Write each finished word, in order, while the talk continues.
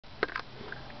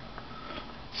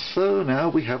So now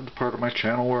we have the part of my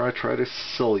channel where I try to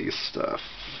sell you stuff.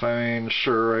 I mean,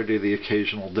 sure, I do the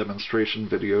occasional demonstration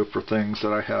video for things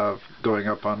that I have going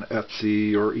up on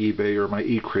Etsy or eBay or my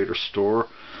eCrater store,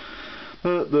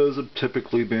 but those have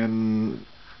typically been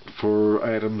for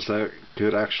items that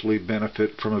could actually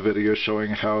benefit from a video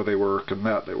showing how they work and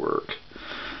that they work.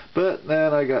 But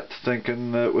then I got to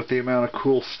thinking that with the amount of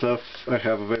cool stuff I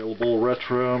have available,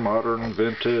 retro, modern,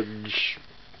 vintage,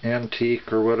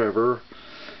 antique, or whatever,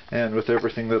 and with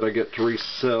everything that I get to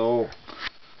resell,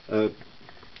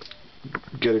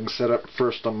 getting set up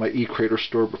first on my eCrater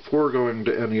store before going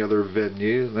to any other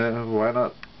venue, then why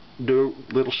not do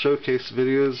little showcase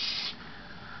videos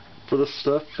for this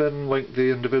stuff and link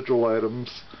the individual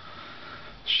items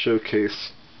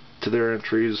showcase to their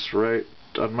entries right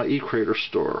on my eCrater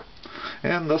store.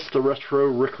 And thus the Retro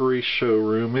Rookery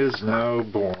Showroom is now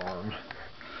born.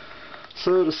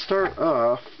 So to start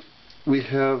off, we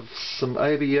have some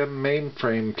IBM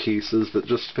mainframe cases that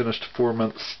just finished a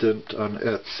 4-month stint on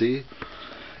Etsy,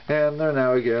 and they're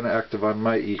now again active on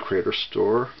my eCrater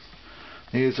store.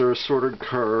 These are assorted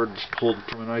cards pulled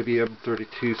from an IBM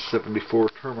 3274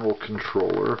 terminal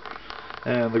controller,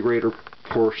 and the greater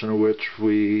portion of which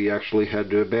we actually had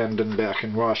to abandon back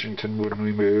in Washington when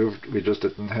we moved. We just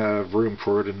didn't have room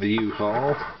for it in the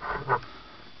U-Haul.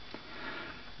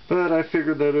 But I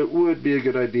figured that it would be a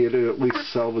good idea to at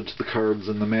least salvage the cards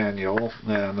in the manual,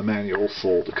 and the manual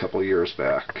sold a couple years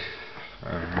back.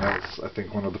 And that was, I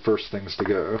think, one of the first things to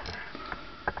go.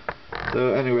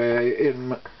 So anyway,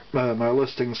 in my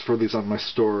listings for these on my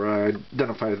store, I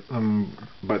identified them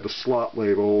by the slot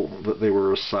label that they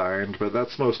were assigned, but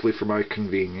that's mostly for my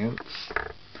convenience.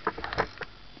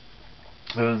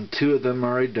 And 2 of them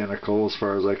are identical as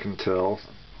far as I can tell.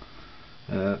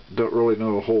 Don't really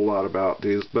know a whole lot about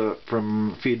these, but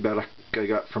from feedback I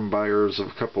got from buyers of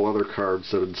a couple other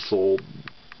cards that had sold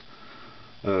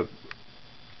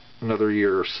another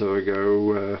year or so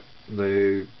ago,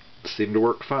 they seem to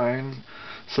work fine.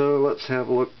 So let's have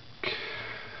a look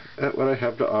at what I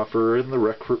have to offer in the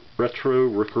Retro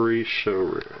Rookery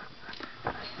Showroom.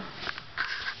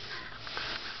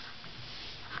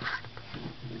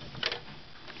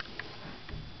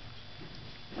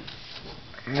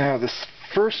 Now this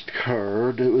first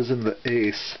card, it was in the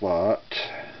A slot,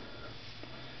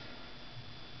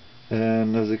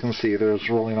 and as you can see there's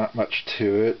really not much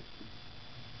to it,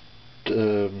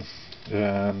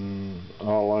 and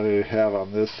all I have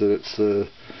on this is it's a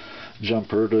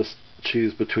jumper to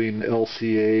choose between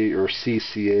LCA or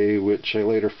CCA, which I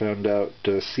later found out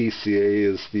CCA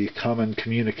is the Common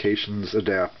Communications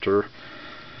Adapter.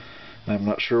 I'm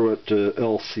not sure what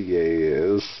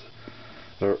LCA is,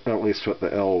 or at least what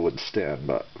the L would stand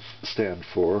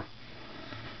for.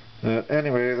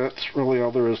 Anyway, that's really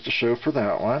all there is to show for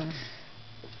that one.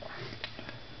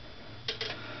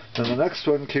 And the next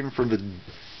one came from the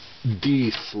D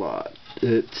slot.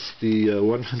 It's the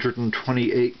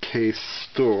 128K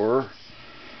store,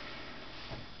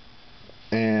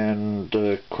 and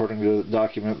according to the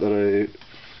document that I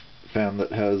found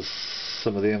that has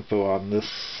some of the info on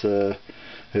this,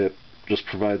 it just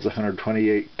provides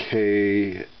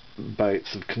 128K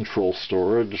bytes of control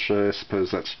storage. I suppose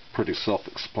that's pretty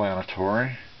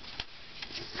self-explanatory.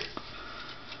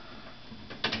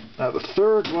 Now the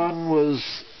third one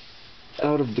was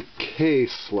out of the K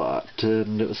slot,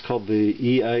 and it was called the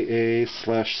EIA/CCITT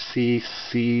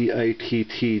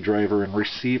driver and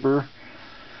receiver.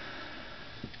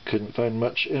 Couldn't find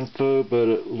much info, but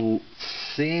it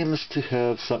seems to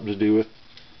have something to do with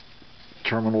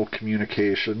terminal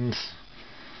communications.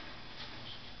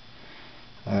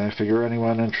 I figure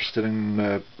anyone interested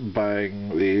in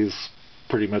buying these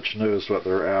pretty much knows what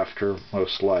they're after,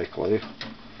 most likely.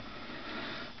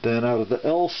 Then out of the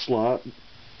L slot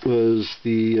was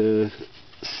the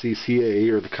CCA,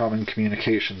 or the Common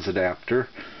Communications Adapter.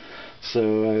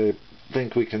 So I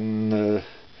think we can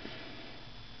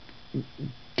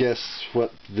guess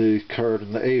what the card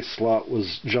in the A slot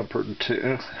was jumpered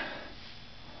to.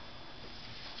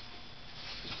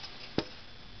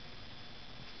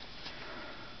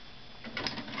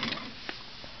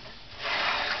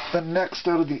 Then next,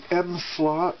 out of the M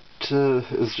slot,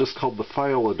 is just called the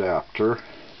File Adapter,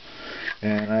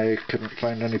 and I couldn't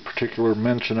find any particular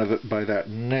mention of it by that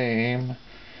name,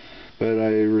 but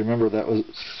I remember that was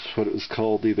what it was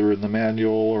called either in the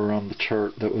manual or on the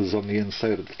chart that was on the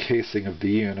inside of the casing of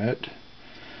the unit.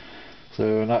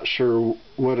 So I'm not sure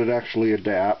what it actually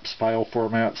adapts. File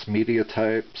formats, media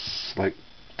types, like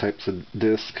types of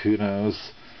disk, who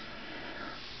knows.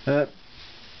 But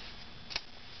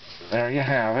there you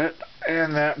have it.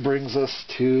 And that brings us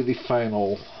to the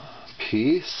final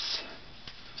piece.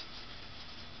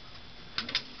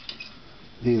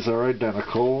 These are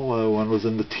identical. One was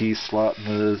in the T slot and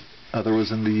the other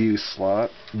was in the U slot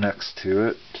next to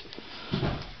it.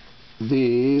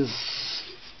 These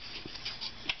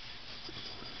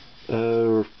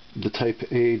are the Type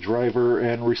A driver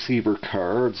and receiver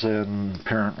cards, and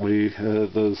apparently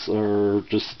those are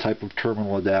just a type of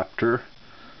terminal adapter.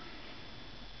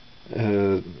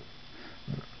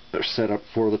 They're set up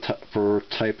for for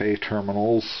Type A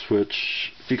terminals,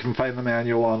 which if you can find the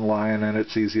manual online, and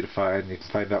it's easy to find, you can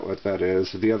find out what that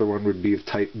is. The other one would be the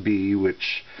Type B,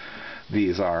 which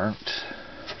these aren't.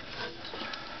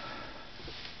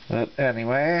 But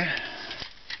anyway,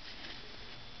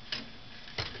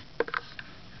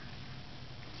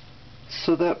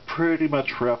 so that pretty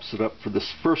much wraps it up for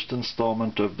this first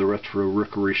installment of the Retro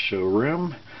Rookery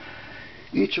Showroom.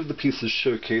 Each of the pieces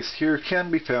showcased here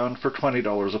can be found for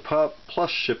 $20 a pop,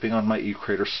 plus shipping on my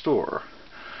eCrater store.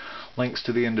 Links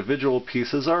to the individual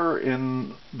pieces are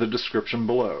in the description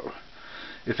below.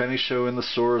 If any show in the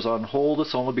store is on hold,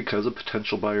 it's only because a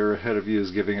potential buyer ahead of you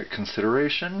is giving it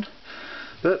consideration.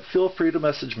 But feel free to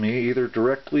message me either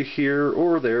directly here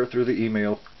or there through the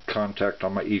email contact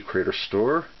on my eCrater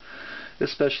store,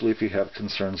 especially if you have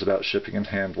concerns about shipping and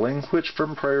handling, which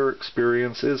from prior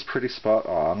experience is pretty spot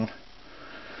on.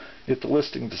 If the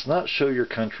listing does not show your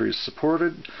country is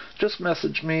supported, just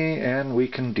message me and we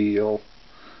can deal.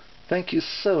 Thank you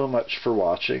so much for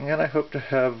watching, and I hope to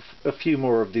have a few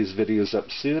more of these videos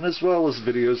up soon, as well as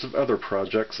videos of other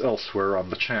projects elsewhere on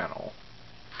the channel.